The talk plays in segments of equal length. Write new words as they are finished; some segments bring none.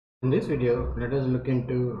In this video, let us look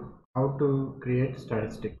into how to create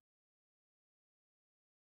statistics.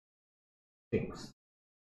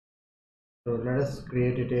 So let us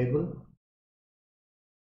create a table.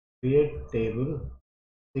 Create table.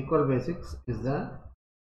 SQL Basics is the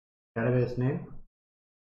database name.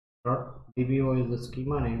 .dbo is the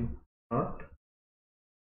schema name.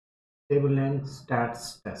 Table name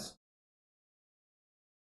stats test.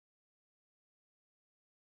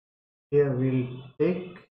 Here we'll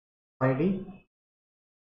take ID.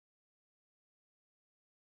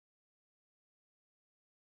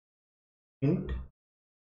 Int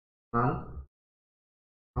null,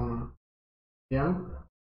 m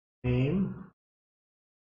name,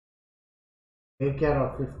 take care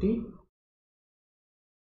of 50,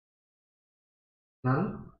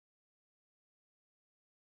 null.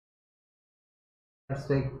 Let's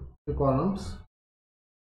take two columns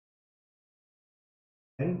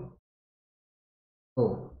and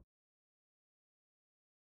go.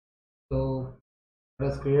 So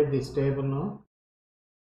let us create this table now.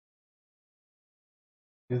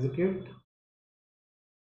 Execute.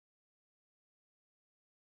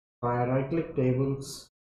 If I right click tables,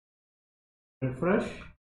 refresh.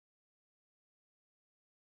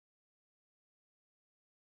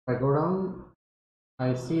 If I go down,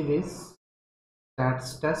 I see this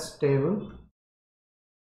stats test table.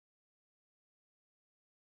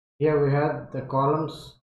 Here we have the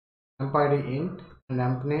columns emp id int and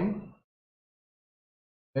emp name,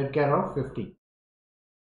 take care of 50.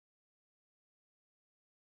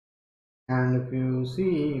 And if you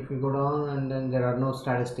see, if you go down, and then there are no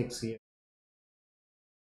statistics here.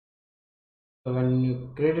 So when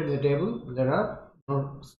you created the table, there are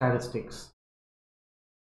no statistics.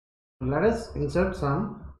 So let us insert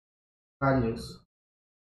some values.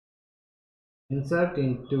 Insert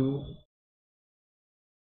into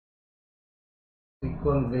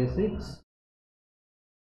SQL Basics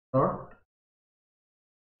dot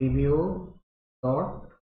dbo dot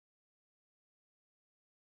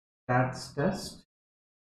stats test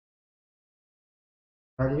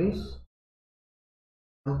values.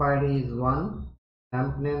 Emp id is 1,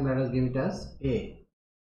 emp name let us give it as A,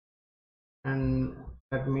 and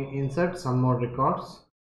let me insert some more records.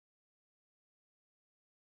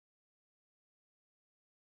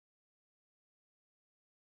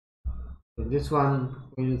 So this one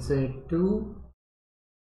will say 2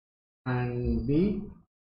 and B,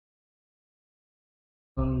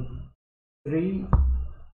 3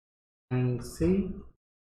 and C,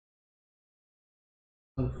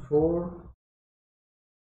 4,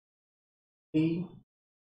 D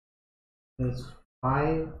is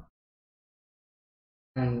 5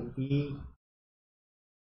 and E,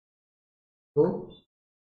 go.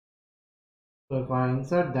 So if I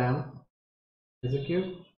insert them,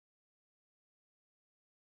 execute.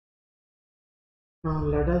 Now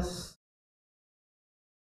let us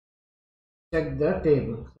check the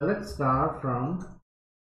table. So let's start from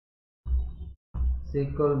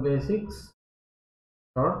SQL Basics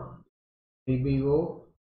dot dbo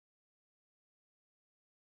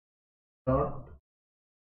dot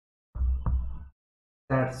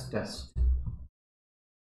stats test.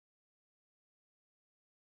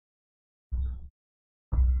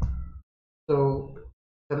 So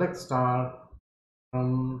select star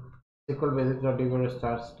from SQL Basics dot dbo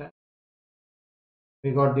stats test.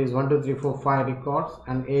 We got these 1 2 3 4 5 records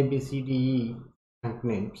and A B C D E emp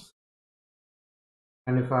names.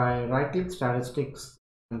 And if I right click statistics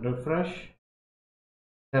and refresh,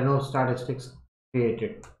 there are no statistics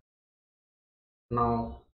created.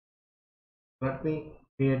 Now let me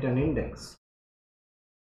create an index.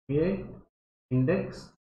 Create index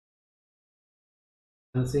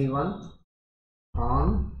and C1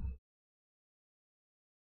 on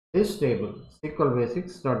this table SQL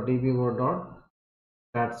Basics.dbo dot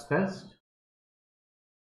stats test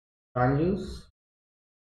values.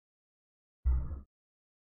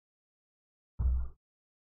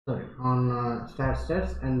 Sorry, on stats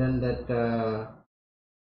test, and then that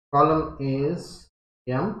column is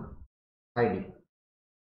m id.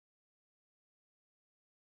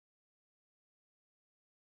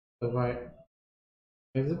 So if I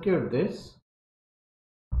execute this,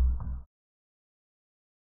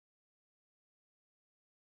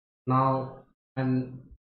 now an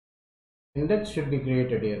index should be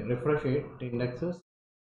created here. Refresh it, indexes,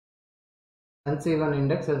 and C1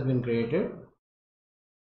 index has been created.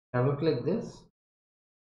 Double click this,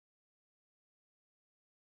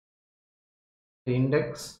 the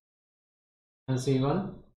index and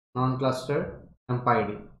C1 non-clustered emp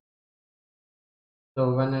id.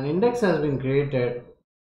 So when an index has been created,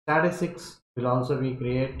 statistics will also be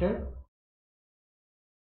created.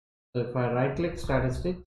 So if I right click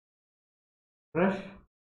statistics, fresh,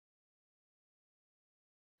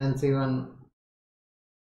 and see one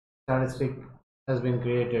statistic has been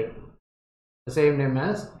created, the same name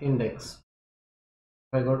as index.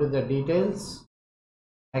 If I go to the details,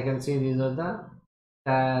 I can see these are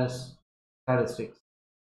the statistics.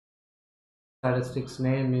 Statistics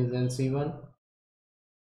name is NC1.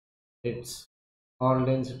 It's all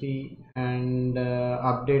density and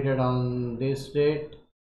updated on this date,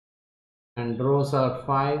 and rows are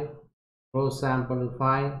 5, row sample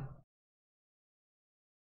 5,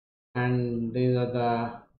 and these are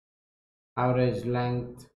the average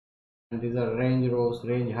length, and these are range rows,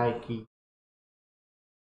 range high key,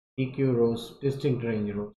 EQ rows, distinct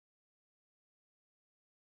range rows.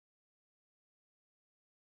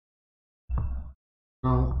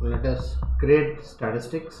 Now let us create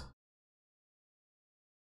statistics.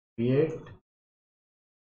 Create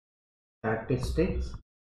statistics,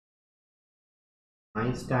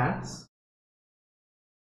 my stats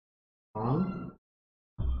on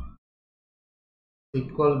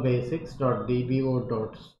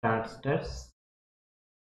SQLBasics.dbo.statstest.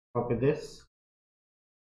 Copy this,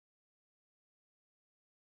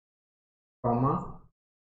 comma,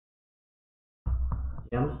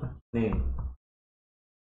 emp name.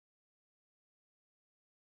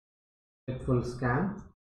 Hit full scan.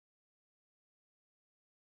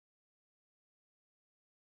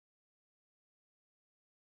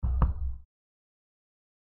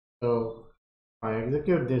 So if I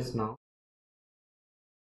execute this now,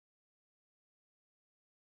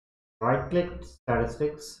 right click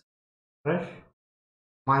statistics, fresh,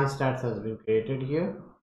 my stats has been created here.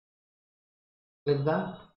 Click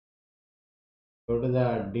that, go to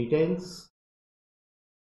the details.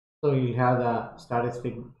 So you have the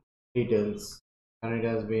statistic details, and it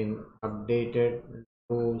has been updated,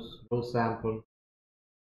 row sample,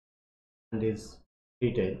 and these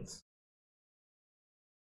details.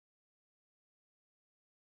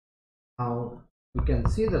 Now you can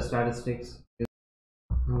see the statistics.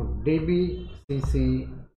 Now dbcc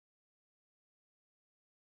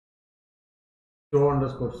show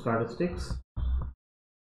underscore statistics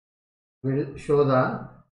will show the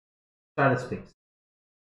statistics.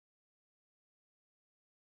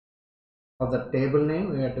 For the table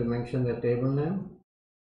name, we have to mention the table name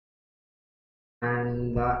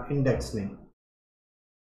and the index name.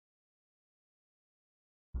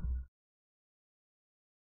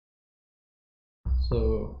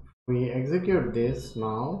 So we execute this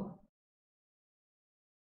now.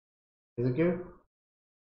 Execute.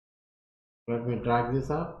 Let me drag this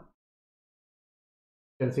up.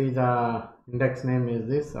 You can see the index name is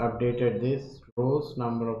this, updated this, rows,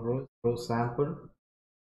 number of rows, row sample,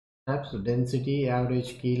 steps, density,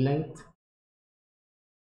 average key length,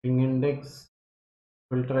 string index,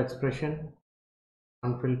 filter expression,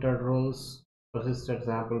 unfiltered rows, persisted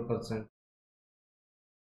sample percent,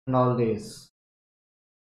 and all these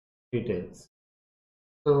details.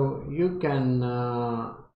 So you can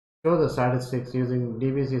show the statistics using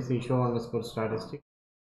dbcc show underscore statistics,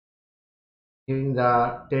 giving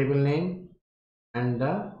the table name and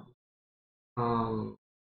the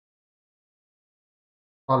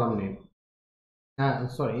column name,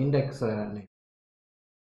 index name.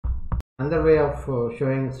 Another way of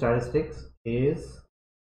showing statistics is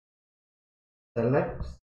select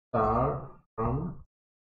star from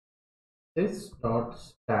this dot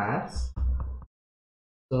stats.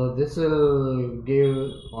 So this will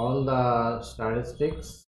give all the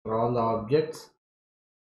statistics for all the objects.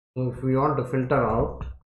 So if we want to filter out,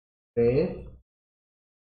 where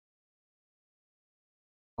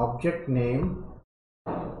object name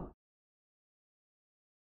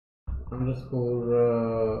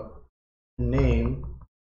underscore name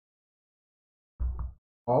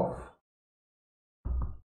of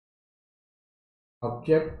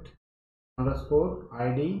object underscore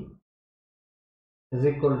id is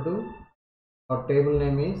equal to, our table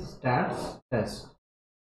name is stats test.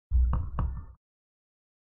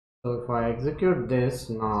 So if I execute this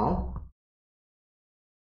now,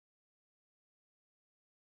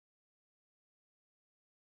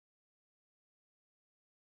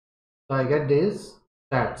 so I get these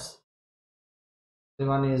stats. The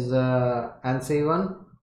one is NC1,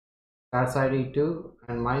 stats ID 2,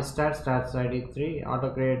 and my stats ID 3,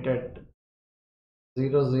 auto created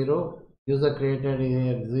 0, user created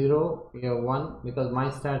here 0, here 1, because my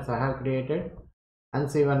stats I have created.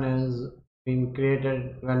 NC1 is been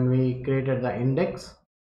created when we created the index.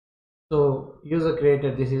 So user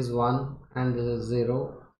created, this is 1 and this is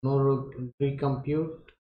 0, no recompute,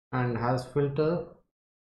 and has filter,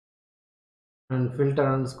 and filter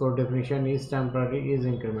underscore definition is temporary, is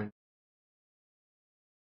increment.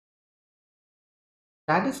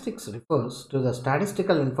 Statistics refers to the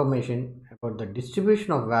statistical information about the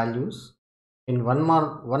distribution of values in one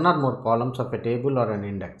or more columns of a table or an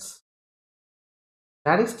index.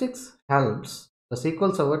 Statistics helps the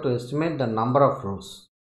SQL Server to estimate the number of rows.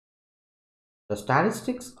 The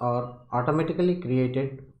statistics are automatically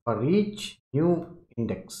created for each new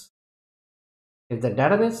index. If the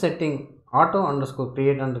database setting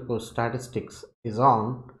auto_create_statistics is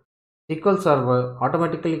on, SQL Server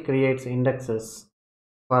automatically creates indexes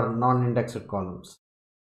for non-indexed columns.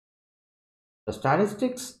 The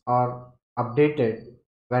statistics are updated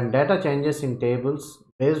when data changes in tables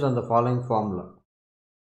based on the following formula.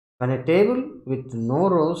 When a table with no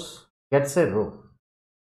rows gets a row.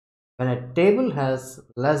 When a table has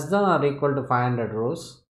less than or equal to 500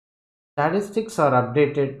 rows, statistics are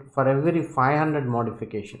updated for every 500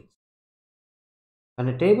 modifications. When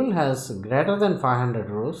a table has greater than 500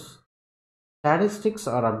 rows, statistics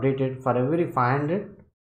are updated for every 500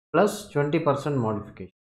 plus 20%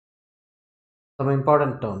 modification. Some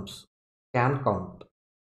important terms. Scan count.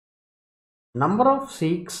 Number of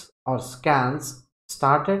seeks or scans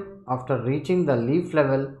started after reaching the leaf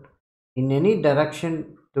level in any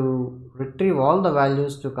direction to retrieve all the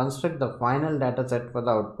values to construct the final data set for the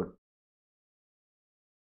output.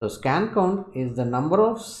 So scan count is the number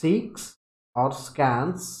of seeks or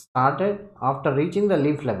scans started after reaching the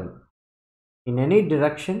leaf level in any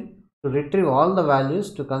direction to retrieve all the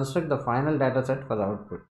values to construct the final data set for the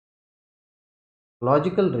output.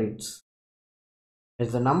 Logical reads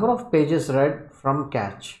is the number of pages read from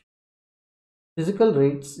cache. Physical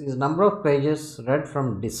reads is number of pages read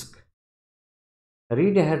from disk.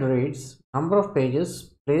 Read ahead reads number of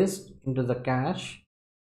pages placed into the cache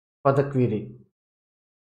for the query.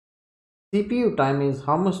 CPU time is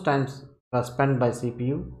how much time was spent by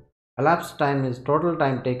CPU. Elapsed time is total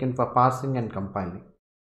time taken for parsing and compiling.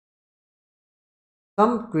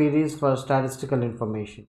 Some queries for statistical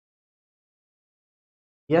information.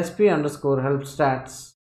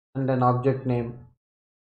 SP_help_stats and an object name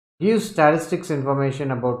gives statistics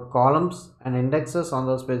information about columns and indexes on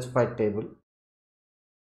the specified table.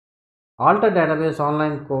 Alter database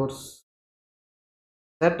online course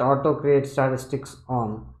set auto create statistics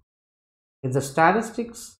on. If the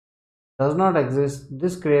statistics does not exist,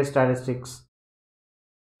 this creates statistics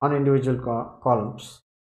on individual columns.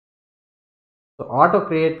 So auto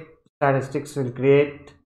create statistics will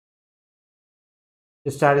create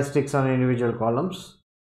the statistics on individual columns,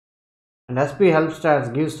 and SP help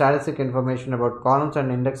stats gives statistic information about columns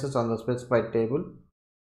and indexes on the specified table,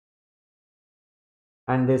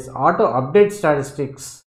 and this auto update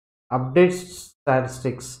statistics updates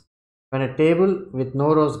statistics when a table with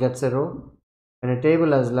no rows gets a row. When a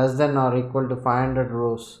table has less than or equal to 500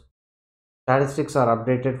 rows, statistics are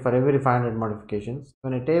updated for every 500 modifications.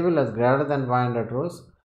 When a table has greater than 500 rows,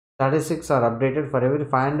 statistics are updated for every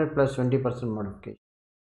 500 plus 20% modification.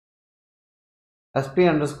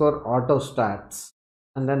 SP_auto_stats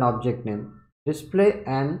and then object name. Display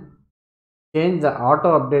and change the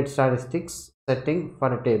auto update statistics setting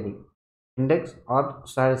for a table, index or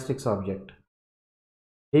statistics object.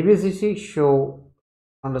 DBCC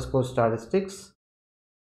show_statistics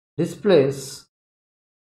displays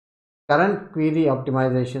current query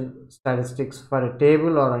optimization statistics for a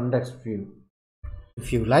table or index view.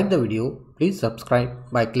 If you like the video, please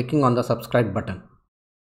subscribe by clicking on the subscribe button.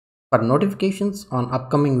 For notifications on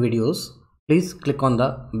upcoming videos, please click on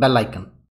the bell icon.